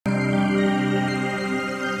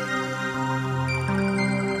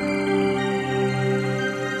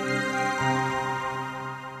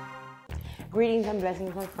Greetings and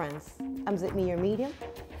blessings, my friends. I'm Zitmy, your medium.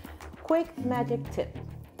 Quick magic tip.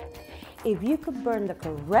 If you could burn the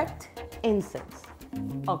correct incense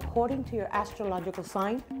according to your astrological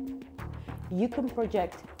sign, you can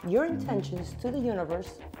project your intentions to the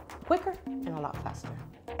universe quicker and a lot faster.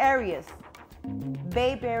 Aries,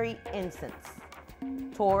 Bayberry incense.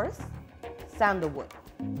 Taurus, Sandalwood.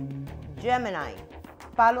 Gemini,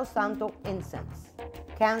 Palo Santo incense.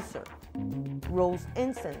 Cancer, rose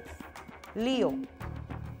incense. Leo,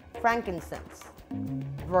 frankincense.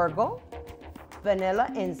 Virgo, vanilla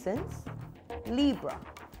incense. Libra,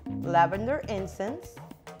 lavender incense.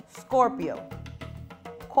 Scorpio,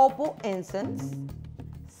 copal incense.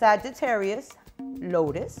 Sagittarius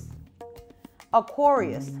Lotus.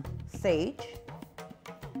 Aquarius Sage.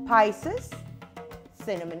 Pisces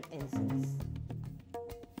Cinnamon Incense.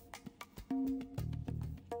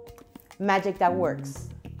 Magic that works.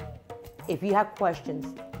 If you have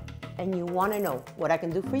questions and you want to know what I can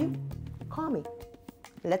do for you, call me.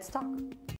 Let's talk.